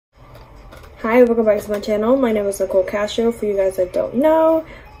Hi, welcome back to my channel. My name is Nicole Castro, for you guys that don't know.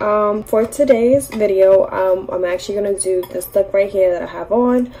 For today's video, I'm actually going to do this look right here that I have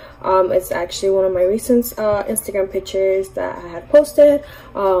on. It's actually one of my recent Instagram pictures that I had posted.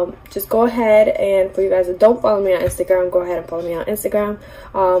 Just go ahead, and for you guys that don't follow me on Instagram, go ahead and follow me on Instagram.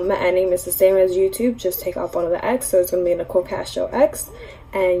 My name is the same as YouTube, just take off one of the X, so it's going to be Nicole Castro X,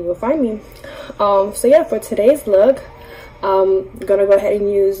 and you'll find me. So yeah, for today's look, I'm gonna go ahead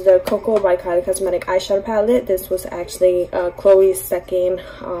and use the KoKo by Kylie Cosmetic eyeshadow palette. This was actually Khloe's second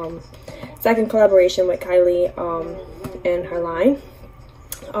collaboration with Kylie in her line.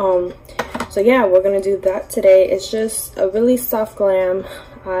 So yeah, we're gonna do that today. It's just a really soft glam.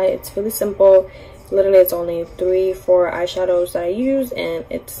 It's really simple. Literally, it's only 3-4 eyeshadows that I use, and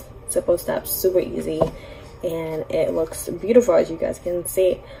it's supposed to have super easy, and it looks beautiful, as you guys can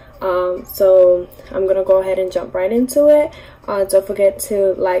see. So I'm gonna go ahead and jump right into it. Don't forget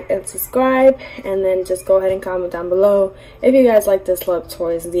to like and subscribe, and then just go ahead and comment down below if you guys like this look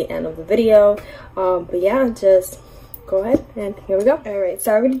towards the end of the video. But yeah, just go ahead, and here we go. All right,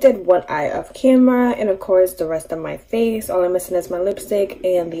 so I already did one eye off camera, and of course the rest of my face. All I'm missing is my lipstick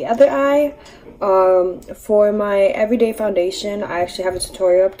and the other eye. For my everyday foundation, I actually have a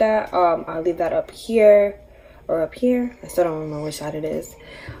tutorial of that. I'll leave that up here or up here. I still don't remember which side it is.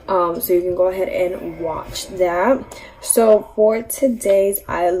 So you can go ahead and watch that. So for today's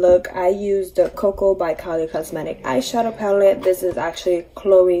eye look, I used the KoKo by Kylie Cosmetic eyeshadow palette. This is actually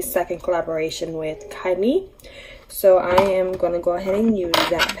Khloe's second collaboration with Kylie. So I am gonna go ahead and use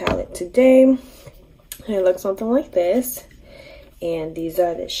that palette today. And it looks something like this. And these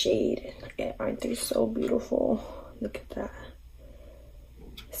are the shade. And aren't they so beautiful? Look at that.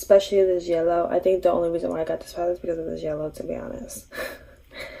 Especially this yellow. I think the only reason why I got this palette is because of this yellow, to be honest.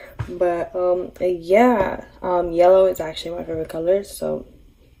 But yeah, yellow is actually my favorite color, so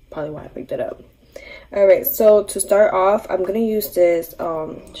probably why I picked it up. All right, so to start off, I'm gonna use this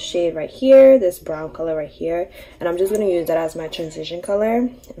shade right here, this brown color right here, and I'm just gonna use that as my transition color,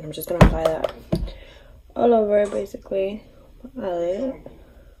 and I'm just gonna apply that all over, basically.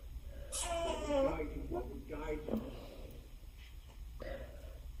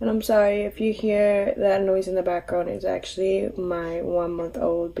 And I'm sorry if you hear that noise in the background. It's actually my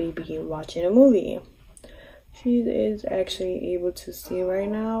 1-month-old baby watching a movie. She is actually able to see right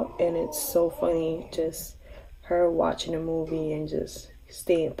now, and it's so funny just her watching a movie and just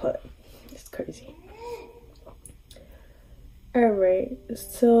staying put. It's crazy. Alright,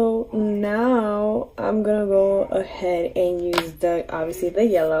 so now I'm gonna go ahead and use obviously the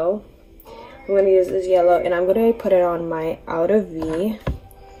yellow. I'm gonna use this yellow, and I'm gonna put it on my outer V.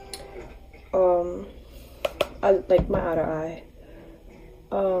 I like my outer eye.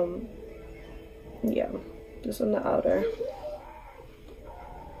 Yeah, just on the outer.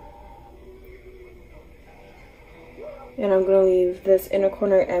 And I'm gonna leave this inner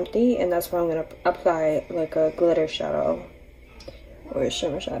corner empty, and that's where I'm gonna apply like a glitter shadow or a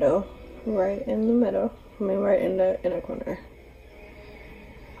shimmer shadow right in the middle. I mean, right in the inner corner.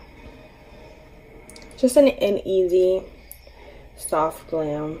 Just an easy, soft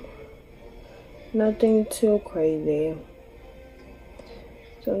glam. Nothing too crazy.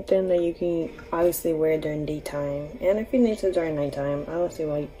 Something that you can obviously wear during daytime. And if you need to during nighttime, I don't see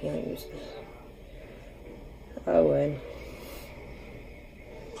why you can't use this. I would.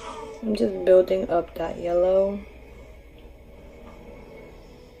 I'm just building up that yellow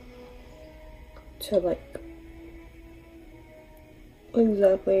to like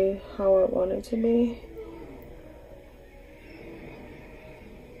exactly how I want it to be.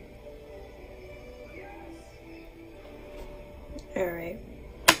 Alright,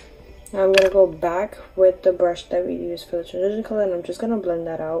 now I'm going to go back with the brush that we used for the transition color, and I'm just going to blend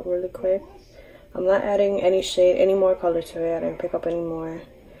that out really quick. I'm not adding any shade, any more color to it. I didn't pick up any more.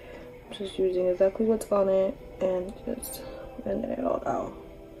 I'm just using exactly what's on it and just blend it all out.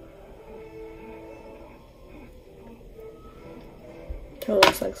 It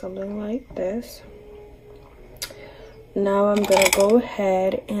looks like something like this. Now I'm going to go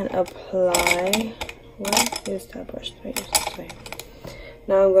ahead and apply... What is that brush that I used to say?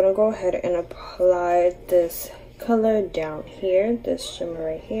 Now I'm gonna go ahead and apply this color down here, this shimmer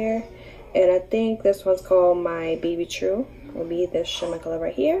right here, and I think this one's called my Baby True. Will be this shimmer color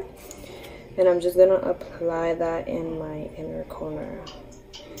right here, and I'm just gonna apply that in my inner corner.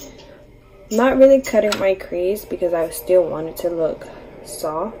 Not really cutting my crease because I still want it to look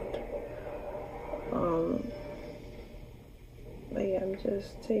soft. But yeah, I'm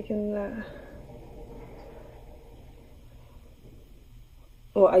just taking that.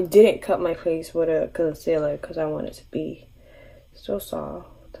 Well, I didn't cut my face with a concealer because I want it to be so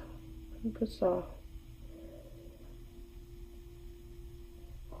soft. super soft.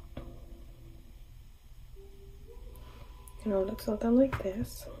 And it'll look something like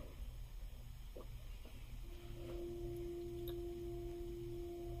this.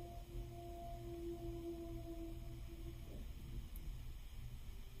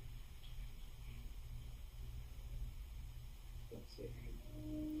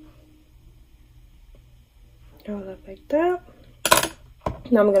 It'll look like that.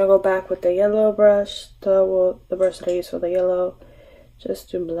 Now I'm gonna go back with the yellow brush, the brush that I use for the yellow, just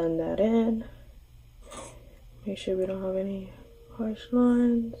to blend that in. Make sure we don't have any harsh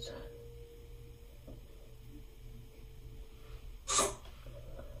lines.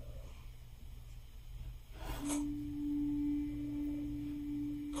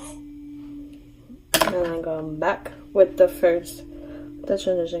 And then going back with the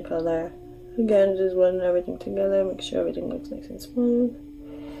transition color. Again, just blend everything together, make sure everything looks nice and smooth.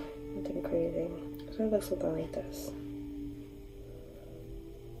 Nothing crazy. So it looks something like this.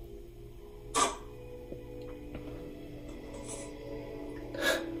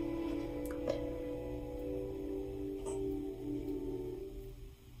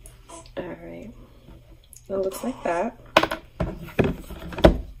 Alright. It looks like that.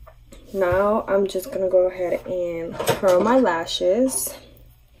 Now I'm just gonna go ahead and curl my lashes.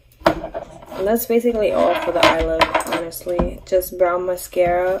 And that's basically all for the eye look, honestly. Just brown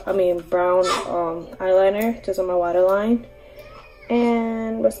mascara, brown eyeliner, just on my waterline.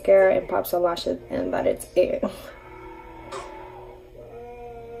 And mascara and pop some lashes, and that is it.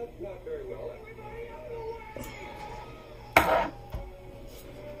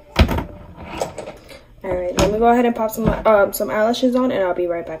 Alright, let me go ahead and pop some eyelashes on, and I'll be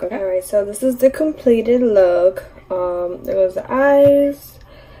right back, okay? Alright, so this is the completed look. There goes the eyes,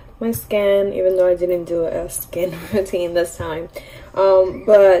 my skin, even though I didn't do a skin routine this time.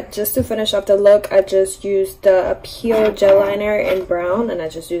 But just to finish off the look, I just used the Appeal gel liner in brown, and I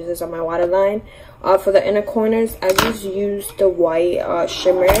just used this on my waterline. For the inner corners, I just used the white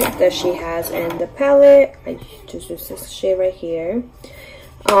shimmer that she has in the palette. I just used this shade right here.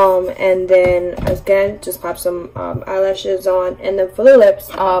 And then again, just pop some eyelashes on. And then for the lips,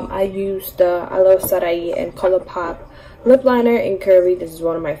 I used the Aloe and Colourpop lip liner in Curvii. This is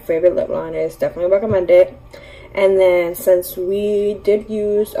one of my favorite lip liners, definitely recommend it. And then since we did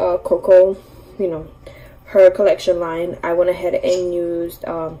use KoKo, her collection line, I went ahead and used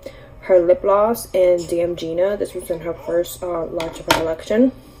her lip gloss in DM Gina. This was in her first launch of her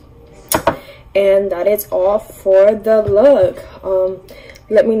collection. And that is all for the look.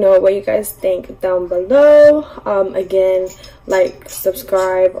 Let me know what you guys think down below. Again, like,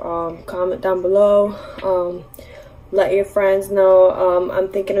 subscribe, comment down below. Let your friends know. I'm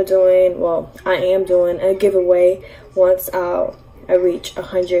thinking of doing, well, I am doing a giveaway once I reach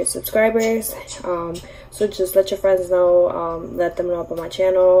 100 subscribers. So just let your friends know, let them know about my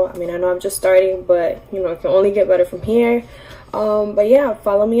channel. I know I'm just starting, but it can only get better from here. But yeah,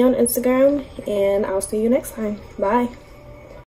 follow me on Instagram, and I'll see you next time. Bye.